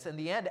holiness, and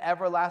the end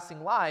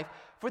everlasting life.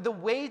 For the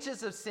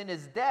wages of sin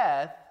is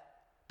death,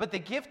 but the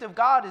gift of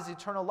God is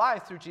eternal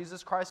life through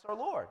Jesus Christ our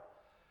Lord.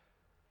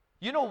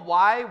 You know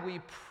why we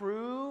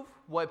prove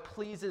what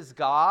pleases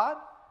God?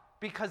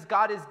 Because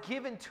God has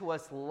given to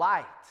us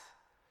light.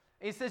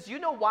 And he says, you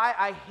know why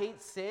I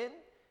hate sin?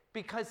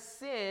 Because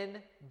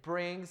sin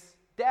brings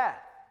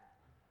death.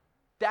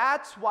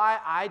 That's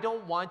why I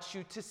don't want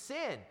you to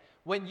sin.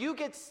 When you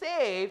get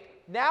saved,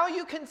 now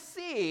you can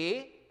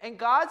see, and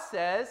God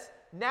says,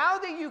 now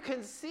that you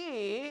can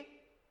see,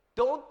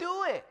 don't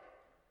do it.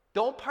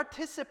 Don't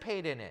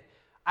participate in it.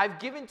 I've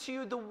given to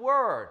you the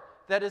word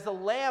that is a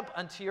lamp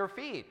unto your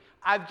feet.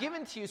 I've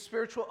given to you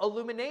spiritual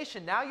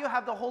illumination. Now you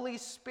have the Holy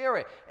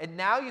Spirit, and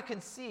now you can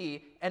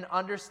see and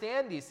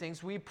understand these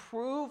things. We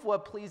prove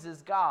what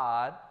pleases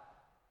God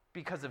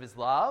because of his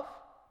love,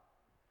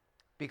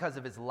 because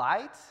of his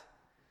light,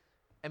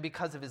 and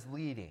because of his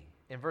leading.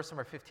 In verse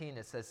number 15,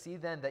 it says, "See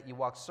then that you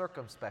walk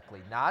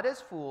circumspectly, not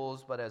as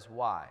fools, but as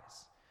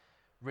wise,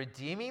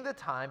 redeeming the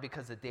time,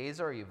 because the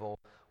days are evil.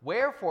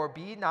 Wherefore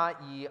be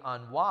not ye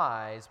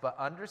unwise, but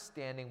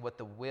understanding what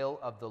the will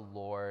of the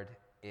Lord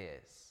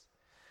is."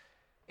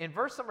 In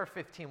verse number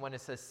 15, when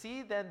it says,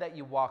 "See then that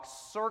you walk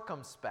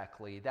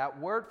circumspectly," that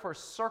word for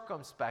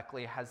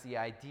circumspectly has the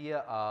idea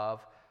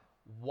of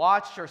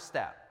watch your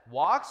step.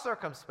 Walk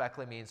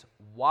circumspectly means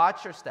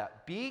watch your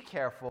step. Be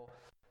careful.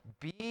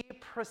 Be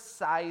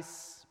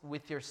precise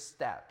with your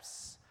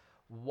steps.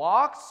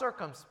 Walk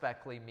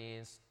circumspectly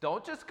means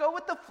don't just go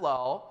with the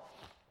flow.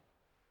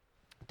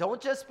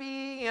 Don't just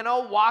be,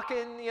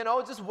 walking,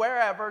 just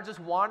wherever, just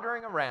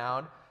wandering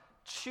around.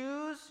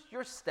 Choose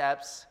your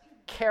steps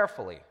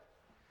carefully.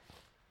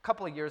 A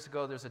couple of years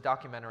ago, there's a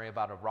documentary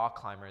about a rock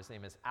climber. His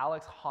name is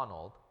Alex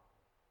Honnold.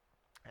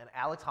 And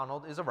Alex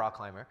Honnold is a rock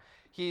climber.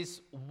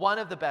 He's one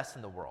of the best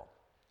in the world.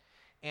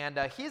 And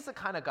he's the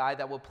kind of guy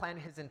that will plan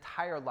his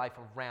entire life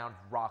around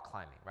rock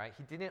climbing, right?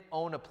 He didn't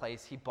own a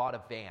place. He bought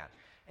a van.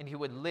 And he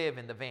would live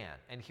in the van.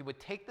 And he would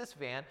take this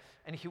van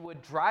and he would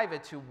drive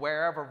it to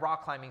wherever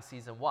rock climbing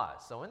season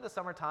was. So in the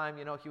summertime,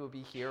 he would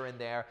be here and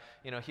there.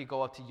 He'd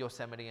go up to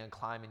Yosemite and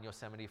climb in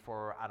Yosemite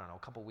for, a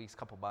couple weeks,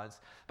 couple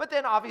months. But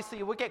then obviously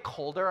it would get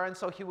colder, and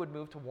so he would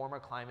move to warmer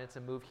climates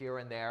and move here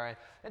and there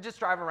and just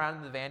drive around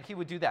in the van. He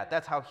would do that.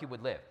 That's how he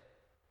would live.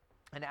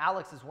 And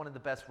Alex is one of the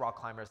best rock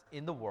climbers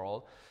in the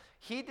world.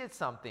 He did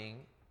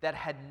something that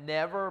had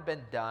never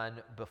been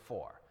done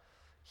before.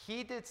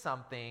 He did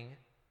something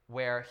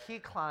where he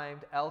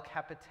climbed El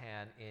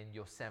Capitan in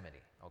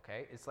Yosemite,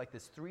 okay? It's like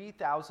this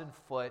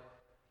 3,000-foot,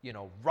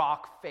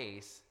 rock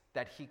face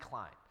that he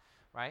climbed.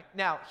 right?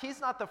 Now, he's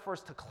not the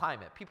first to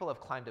climb it. People have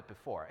climbed it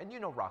before. And you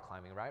know rock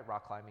climbing, right?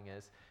 Rock climbing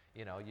is,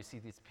 you see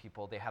these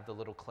people, they have the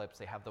little clips,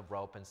 they have the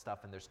rope and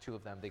stuff, and there's two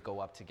of them. They go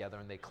up together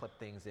and they clip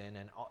things in.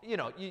 And,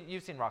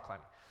 you've seen rock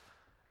climbing.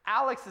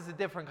 Alex is a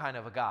different kind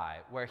of a guy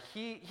where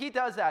he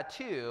does that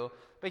too,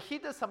 but he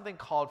does something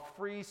called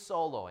free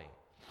soloing,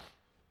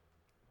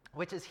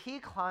 which is he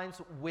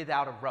climbs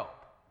without a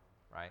rope,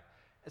 right?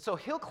 And so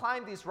he'll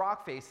climb these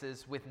rock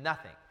faces with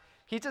nothing.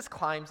 He just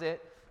climbs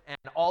it, and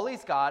all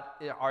he's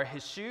got are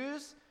his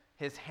shoes,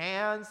 his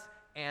hands,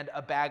 and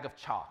a bag of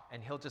chalk,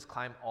 and he'll just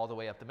climb all the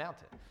way up the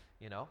mountain,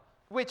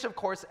 which, of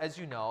course, as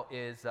you know,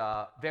 is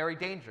very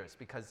dangerous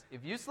because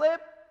if you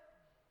slip,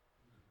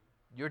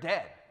 you're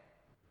dead.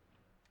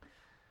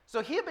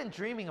 So he had been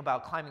dreaming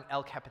about climbing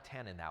El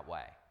Capitan in that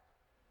way.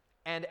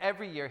 And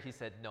every year he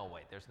said, no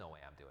way, there's no way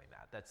I'm doing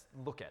that.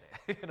 Look at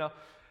it,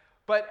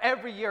 But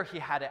every year he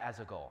had it as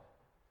a goal.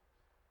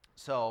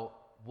 So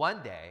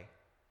one day,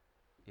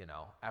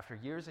 after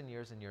years and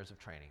years and years of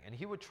training, and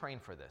he would train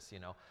for this,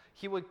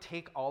 he would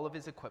take all of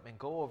his equipment,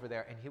 go over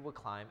there, and he would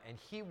climb, and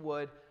he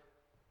would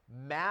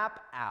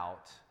map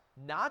out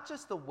not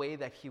just the way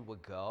that he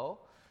would go,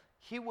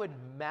 he would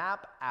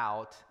map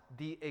out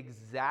the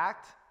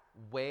exact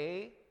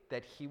way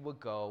that he would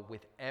go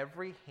with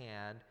every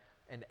hand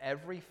and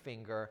every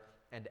finger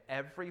and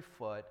every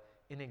foot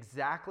in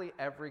exactly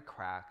every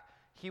crack.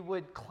 He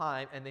would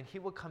climb, and then he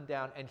would come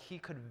down, and he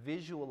could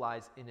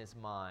visualize in his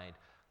mind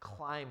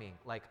climbing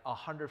like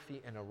 100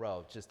 feet in a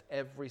row, just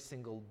every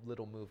single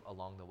little move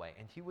along the way.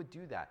 And he would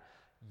do that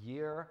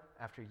year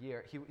after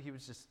year. He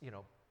was just,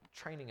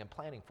 training and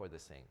planning for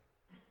this thing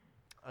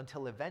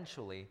until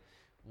eventually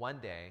one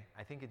day,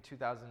 I think in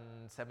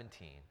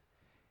 2017,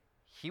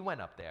 he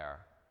went up there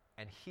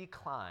and he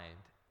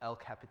climbed El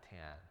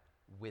Capitan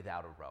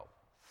without a rope.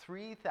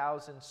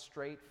 3,000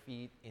 straight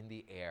feet in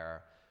the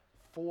air,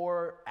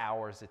 4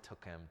 hours it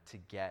took him to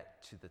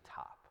get to the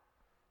top.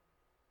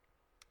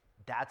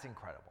 That's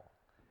incredible.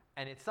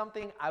 And it's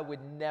something I would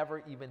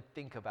never even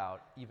think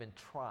about even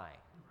trying,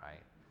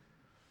 right?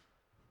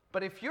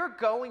 But if you're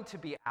going to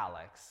be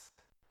Alex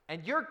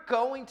and you're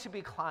going to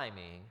be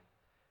climbing,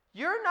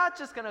 you're not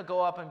just going to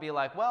go up and be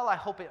like, well, I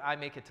hope I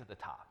make it to the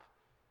top.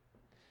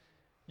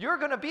 You're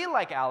going to be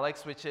like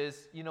Alex, which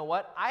is, you know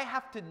what? I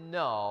have to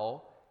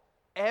know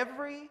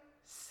every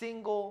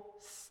single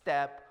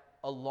step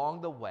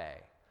along the way.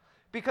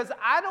 Because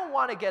I don't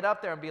want to get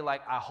up there and be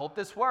like, I hope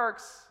this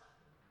works.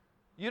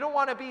 You don't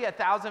want to be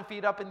 1,000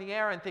 feet up in the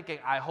air and thinking,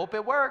 I hope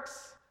it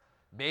works.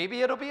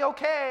 Maybe it'll be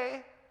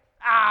okay.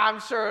 I'm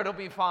sure it'll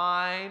be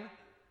fine.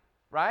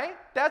 Right?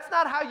 That's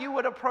not how you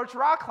would approach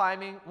rock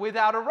climbing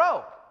without a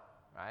rope.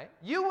 Right?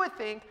 You would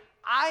think,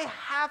 I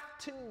have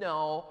to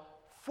know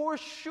for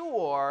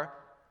sure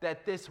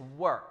that this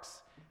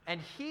works. And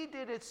he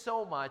did it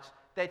so much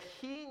that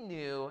he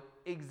knew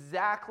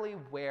exactly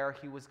where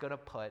he was going to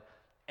put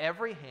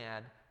every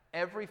hand,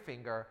 every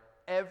finger,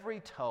 every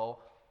toe,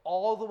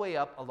 all the way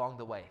up along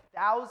the way.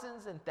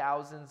 Thousands and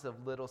thousands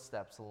of little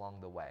steps along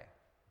the way.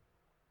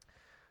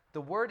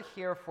 The word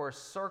here for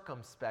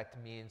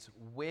circumspect means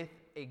with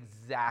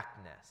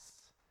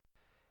exactness.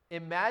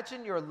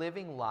 Imagine you're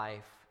living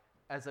life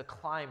as a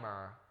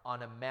climber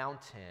on a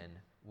mountain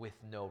with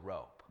no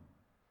rope.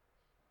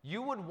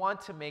 You would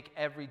want to make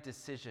every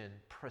decision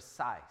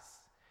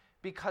precise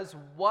because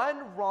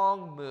one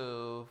wrong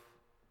move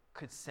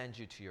could send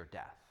you to your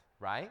death,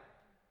 right?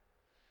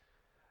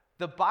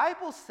 The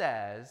Bible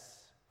says,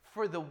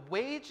 for the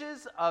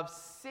wages of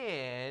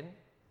sin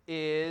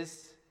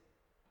is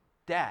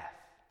death.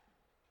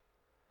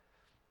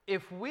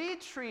 If we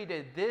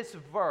treated this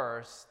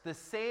verse the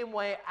same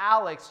way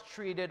Alex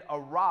treated a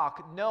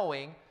rock,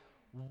 knowing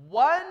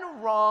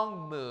one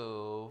wrong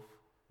move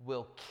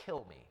will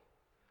kill me,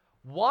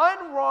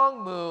 one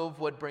wrong move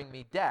would bring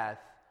me death,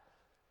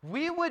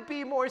 we would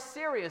be more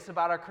serious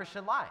about our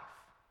Christian life.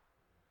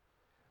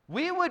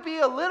 We would be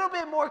a little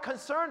bit more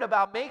concerned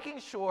about making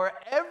sure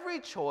every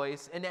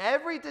choice and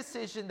every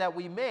decision that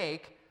we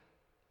make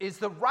is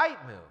the right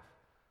move.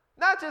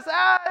 Not just,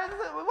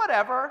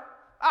 whatever.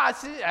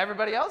 See,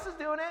 everybody else is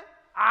doing it.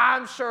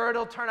 I'm sure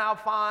it'll turn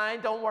out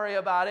fine. Don't worry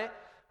about it.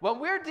 When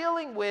we're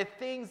dealing with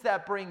things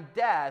that bring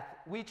death,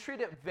 we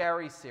treat it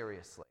very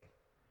seriously,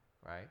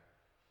 right?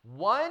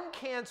 One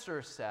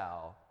cancer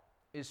cell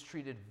is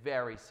treated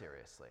very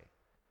seriously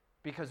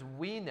because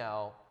we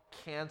know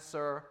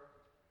cancer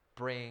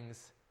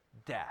brings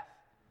death.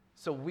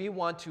 So we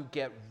want to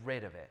get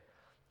rid of it.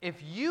 If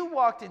you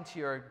walked into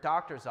your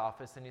doctor's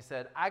office and you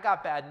said, I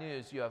got bad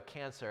news, you have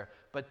cancer,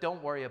 but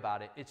don't worry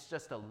about it, it's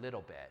just a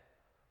little bit,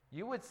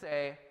 you would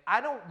say,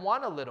 I don't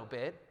want a little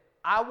bit,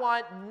 I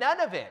want none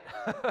of it.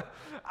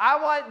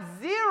 I want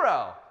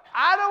zero.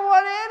 I don't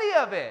want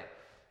any of it.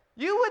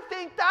 You would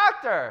think,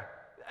 doctor,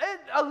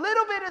 a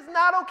little bit is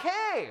not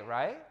okay,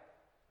 right?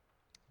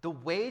 The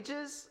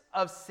wages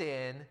of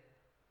sin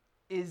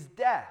is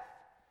death.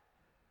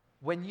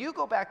 When you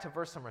go back to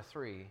verse number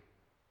 3,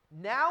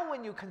 now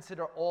when you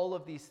consider all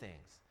of these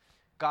things,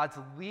 God's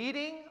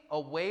leading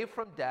away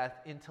from death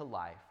into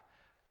life,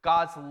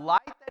 God's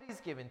light that he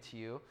he's given to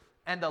you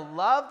and the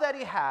love that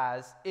he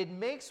has, it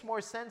makes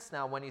more sense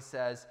now when he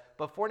says,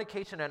 but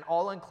fornication and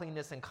all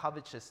uncleanness and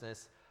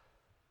covetousness,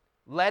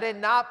 let it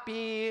not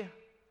be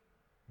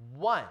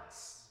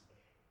once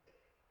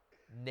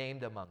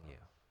named among you,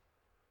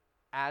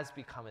 as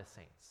becometh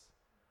saints.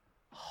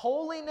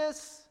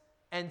 Holiness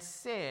and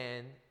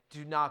sin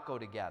do not go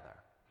together.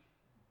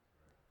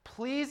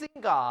 Pleasing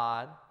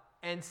God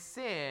and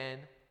sin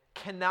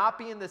cannot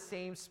be in the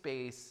same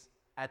space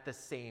at the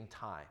same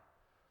time.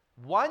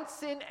 Once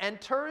sin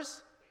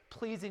enters,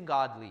 pleasing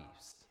God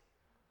leaves.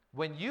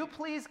 When you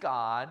please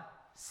God,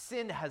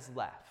 sin has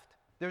left.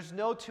 There's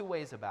no two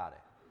ways about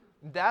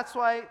it. That's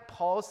why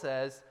Paul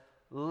says,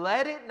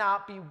 let it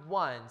not be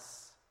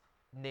once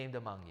named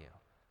among you.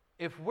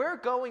 If we're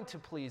going to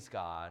please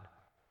God,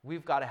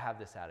 we've got to have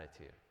this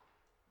attitude.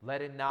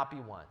 Let it not be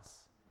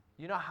once.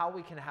 You know how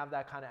we can have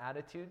that kind of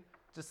attitude?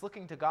 Just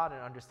looking to God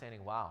and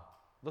understanding, wow,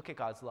 look at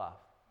God's love.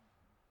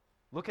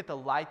 Look at the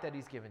light that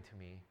he's given to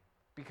me,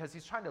 because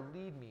he's trying to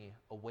lead me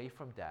away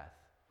from death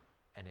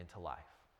and into life.